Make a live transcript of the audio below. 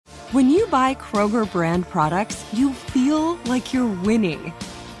When you buy Kroger brand products, you feel like you're winning.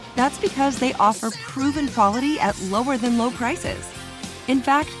 That's because they offer proven quality at lower than low prices. In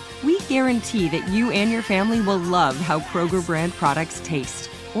fact, we guarantee that you and your family will love how Kroger brand products taste,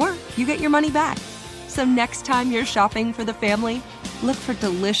 or you get your money back. So next time you're shopping for the family, look for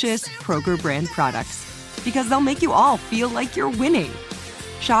delicious Kroger brand products, because they'll make you all feel like you're winning.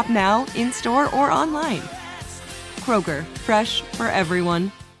 Shop now, in-store, or online. Kroger, fresh for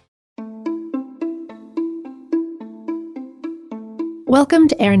everyone. Welcome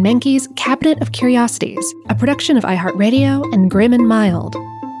to Aaron Mahnke's Cabinet of Curiosities, a production of iHeartRadio and Grim and Mild.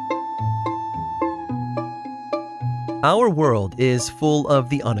 Our world is full of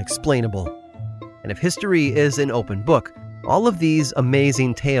the unexplainable. And if history is an open book, all of these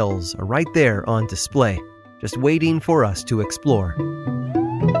amazing tales are right there on display, just waiting for us to explore.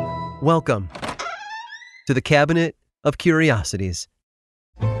 Welcome to the Cabinet of Curiosities.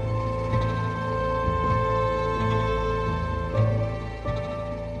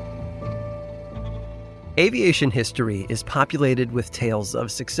 Aviation history is populated with tales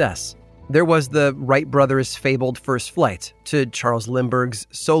of success. There was the Wright brothers' fabled first flight, to Charles Lindbergh's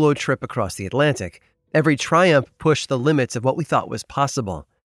solo trip across the Atlantic. Every triumph pushed the limits of what we thought was possible.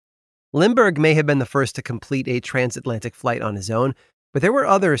 Lindbergh may have been the first to complete a transatlantic flight on his own, but there were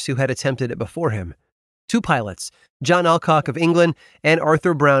others who had attempted it before him. Two pilots, John Alcock of England and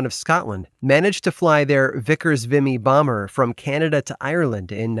Arthur Brown of Scotland, managed to fly their Vickers Vimy bomber from Canada to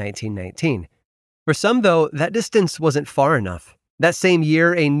Ireland in 1919. For some, though, that distance wasn't far enough. That same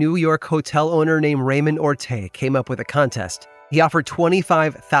year, a New York hotel owner named Raymond Orte came up with a contest. He offered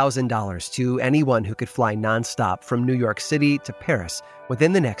 $25,000 to anyone who could fly nonstop from New York City to Paris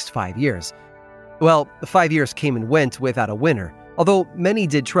within the next 5 years. Well, the 5 years came and went without a winner, although many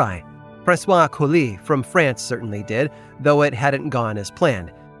did try. François Colly from France certainly did, though it hadn't gone as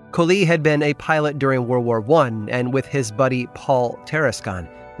planned. Colly had been a pilot during World War I, and with his buddy Paul Tarascon,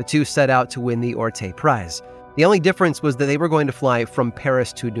 the two set out to win the Orte Prize. The only difference was that they were going to fly from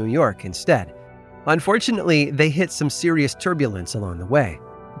Paris to New York instead. Unfortunately, they hit some serious turbulence along the way.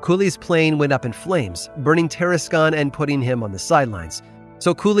 Colly's plane went up in flames, burning Tarascon and putting him on the sidelines.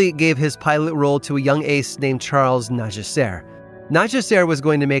 So Colly gave his pilot role to a young ace named Charles Nagesser. Nagesser was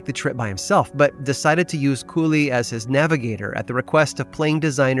going to make the trip by himself, but decided to use Colly as his navigator at the request of plane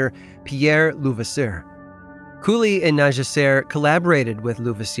designer Pierre Levasseur. Colly and Nagesser collaborated with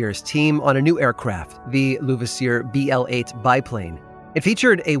Levasseur's team on a new aircraft, the Levasseur BL-8 biplane. It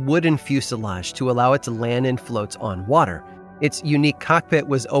featured a wooden fuselage to allow it to land and float on water. Its unique cockpit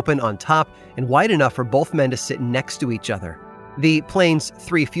was open on top and wide enough for both men to sit next to each other. The plane's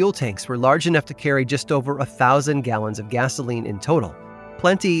 3 fuel tanks were large enough to carry just over 1,000 gallons of gasoline in total,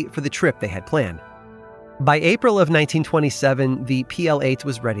 plenty for the trip they had planned. By April of 1927, the PL-8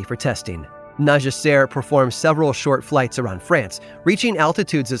 was ready for testing. Nagesser performed several short flights around France, reaching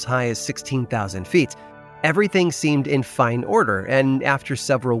altitudes as high as 16,000 feet. Everything seemed in fine order, and after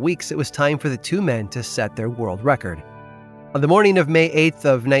several weeks, it was time for the two men to set their world record. On the morning of May 8th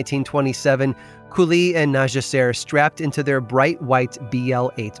of 1927, Colly and Nagesser strapped into their bright white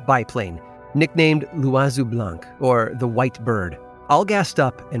BL-8 biplane, nicknamed L'Oiseau Blanc, or the White Bird, all gassed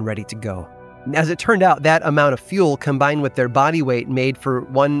up and ready to go. As it turned out, that amount of fuel combined with their body weight made for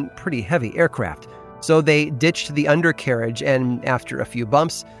one pretty heavy aircraft, so they ditched the undercarriage and, after a few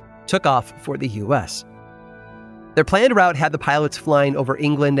bumps, took off for the U.S. Their planned route had the pilots flying over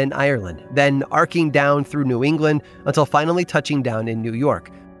England and Ireland, then arcing down through New England until finally touching down in New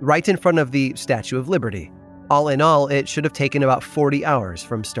York, right in front of the Statue of Liberty. All in all, it should have taken about 40 hours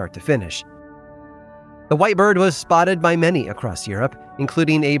from start to finish. The White Bird was spotted by many across Europe,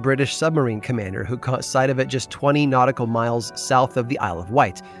 including a British submarine commander who caught sight of it just 20 nautical miles south of the Isle of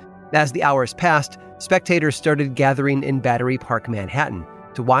Wight. As the hours passed, spectators started gathering in Battery Park, Manhattan,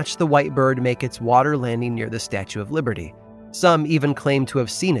 to watch the White Bird make its water landing near the Statue of Liberty. Some even claimed to have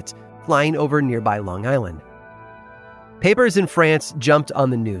seen it flying over nearby Long Island. Papers in France jumped on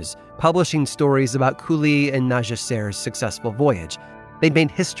the news, publishing stories about Colly and Nagesser's successful voyage. They'd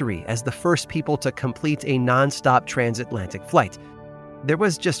made history as the first people to complete a non-stop transatlantic flight. There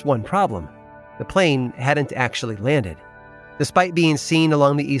was just one problem. The plane hadn't actually landed. Despite being seen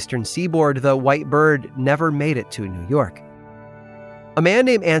along the eastern seaboard, the White Bird never made it to New York. A man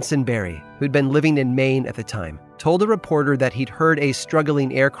named Anson Berry, who'd been living in Maine at the time, told a reporter that he'd heard a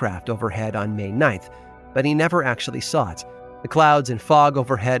struggling aircraft overhead on May 9th, but he never actually saw it. The clouds and fog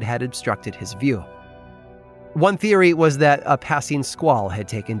overhead had obstructed his view. One theory was that a passing squall had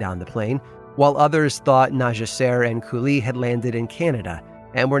taken down the plane, while others thought Nagesser and Colly had landed in Canada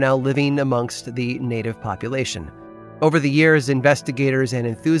and were now living amongst the native population. Over the years, investigators and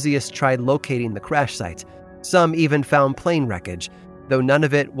enthusiasts tried locating the crash site. Some even found plane wreckage, though none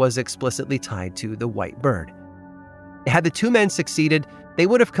of it was explicitly tied to the White Bird. Had the two men succeeded, they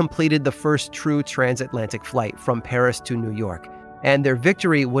would have completed the first true transatlantic flight from Paris to New York, and their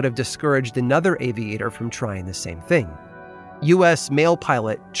victory would have discouraged another aviator from trying the same thing. U.S. male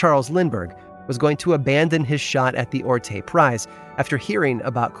pilot Charles Lindbergh was going to abandon his shot at the Orte Prize after hearing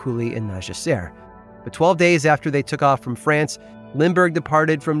about Cooley and Nagesser. But 12 days after they took off from France, Lindbergh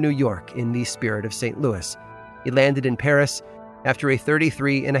departed from New York in the Spirit of St. Louis. He landed in Paris after a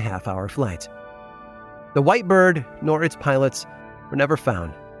 33-and-a-half-hour flight. The White Bird, nor its pilots, were never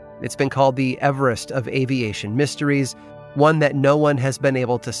found. It's been called the Everest of aviation mysteries, one that no one has been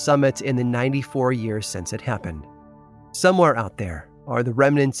able to summit in the 94 years since it happened. Somewhere out there are the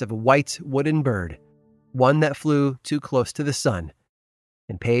remnants of a white wooden bird, one that flew too close to the sun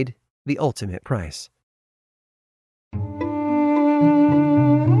and paid the ultimate price.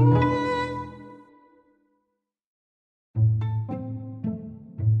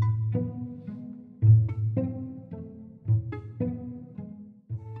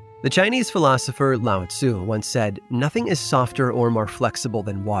 The Chinese philosopher Lao Tzu once said, "Nothing is softer or more flexible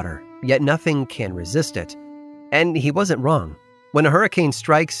than water, yet nothing can resist it." And he wasn't wrong. When a hurricane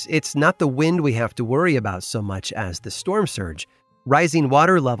strikes, it's not the wind we have to worry about so much as the storm surge. Rising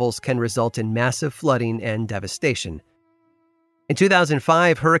water levels can result in massive flooding and devastation. In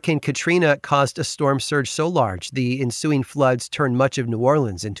 2005, Hurricane Katrina caused a storm surge so large the ensuing floods turned much of New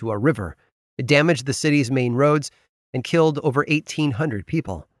Orleans into a river. It damaged the city's main roads and killed over 1,800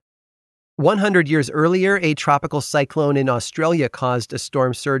 people. 100 years earlier, a tropical cyclone in Australia caused a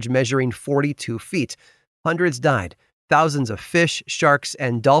storm surge measuring 42 feet. Hundreds died. Thousands of fish, sharks,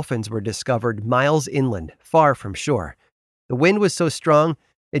 and dolphins were discovered miles inland, far from shore. The wind was so strong,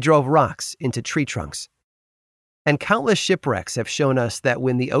 it drove rocks into tree trunks. And countless shipwrecks have shown us that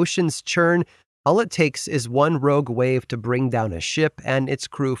when the oceans churn, all it takes is one rogue wave to bring down a ship and its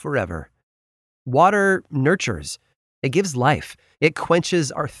crew forever. Water nurtures. It gives life. It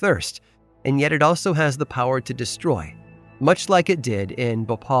quenches our thirst. And yet it also has the power to destroy, much like it did in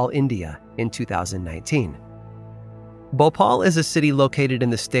Bhopal, India in 2019. Bhopal is a city located in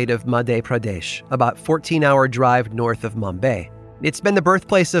the state of Madhya Pradesh, about 14-hour drive north of Mumbai. It's been the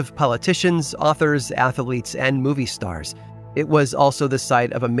birthplace of politicians, authors, athletes, and movie stars. It was also the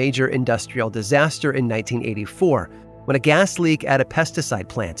site of a major industrial disaster in 1984, when a gas leak at a pesticide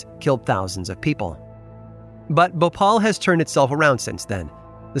plant killed thousands of people. But Bhopal has turned itself around since then.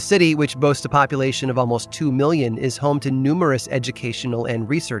 The city, which boasts a population of almost 2 million, is home to numerous educational and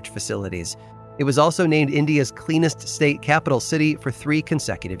research facilities. It was also named India's cleanest state capital city for 3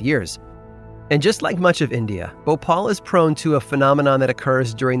 consecutive years. And just like much of India, Bhopal is prone to a phenomenon that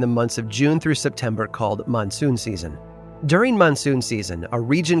occurs during the months of June through September called monsoon season. During monsoon season, a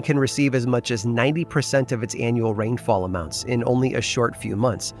region can receive as much as 90% of its annual rainfall amounts in only a short few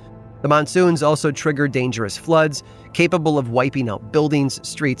months. The monsoons also trigger dangerous floods, capable of wiping out buildings,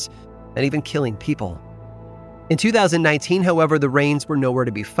 streets, and even killing people. In 2019, however, the rains were nowhere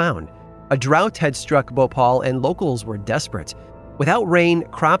to be found. A drought had struck Bhopal and locals were desperate. Without rain,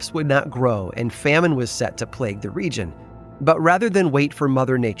 crops would not grow and famine was set to plague the region. But rather than wait for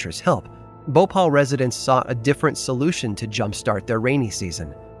Mother Nature's help, Bhopal residents sought a different solution to jumpstart their rainy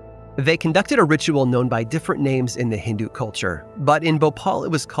season. They conducted a ritual known by different names in the Hindu culture, but in Bhopal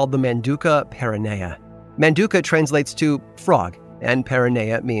it was called the Manduka Parineya. Manduka translates to frog, and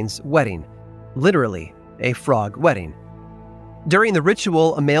Parineya means wedding. Literally, a frog wedding. During the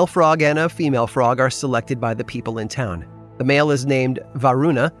ritual, a male frog and a female frog are selected by the people in town. The male is named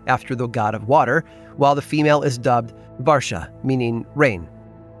Varuna, after the god of water, while the female is dubbed Varsha, meaning rain.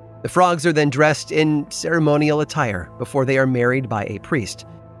 The frogs are then dressed in ceremonial attire before they are married by a priest.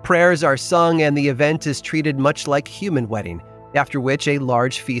 Prayers are sung and the event is treated much like human wedding, after which a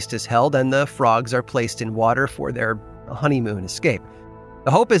large feast is held and the frogs are placed in water for their honeymoon escape. The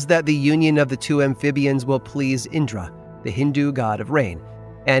hope is that the union of the two amphibians will please Indra, the Hindu god of rain,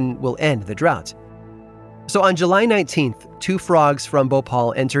 and will end the drought. So on July 19th, 2 frogs from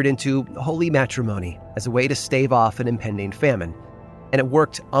Bhopal entered into holy matrimony as a way to stave off an impending famine, and it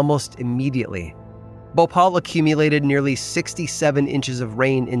worked almost immediately. Bhopal accumulated nearly 67 inches of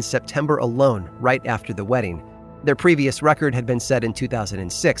rain in September alone, right after the wedding. Their previous record had been set in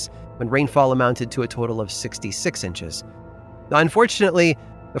 2006, when rainfall amounted to a total of 66 inches. Now, unfortunately,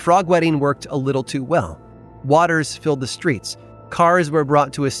 the frog wedding worked a little too well. Waters filled the streets, cars were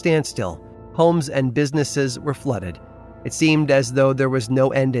brought to a standstill, homes and businesses were flooded. It seemed as though there was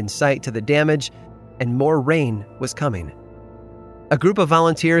no end in sight to the damage, and more rain was coming. A group of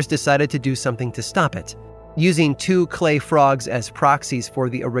volunteers decided to do something to stop it. Using 2 clay frogs as proxies for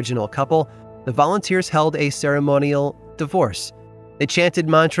the original couple, the volunteers held a ceremonial divorce. They chanted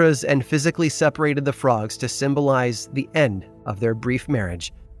mantras and physically separated the frogs to symbolize the end of their brief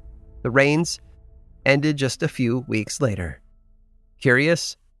marriage. The rains ended just a few weeks later.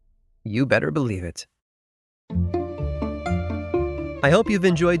 Curious? You better believe it. I hope you've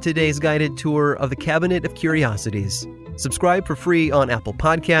enjoyed today's guided tour of the Cabinet of Curiosities. Subscribe for free on Apple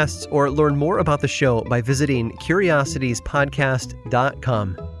Podcasts or learn more about the show by visiting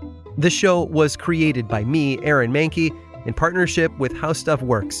curiositiespodcast.com. This show was created by me, Aaron Mahnke, in partnership with How Stuff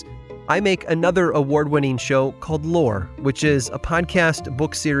Works. I make another award-winning show called Lore, which is a podcast,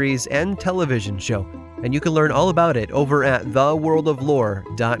 book series, and television show, and you can learn all about it over at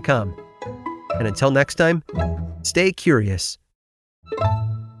theworldoflore.com. And until next time, stay curious.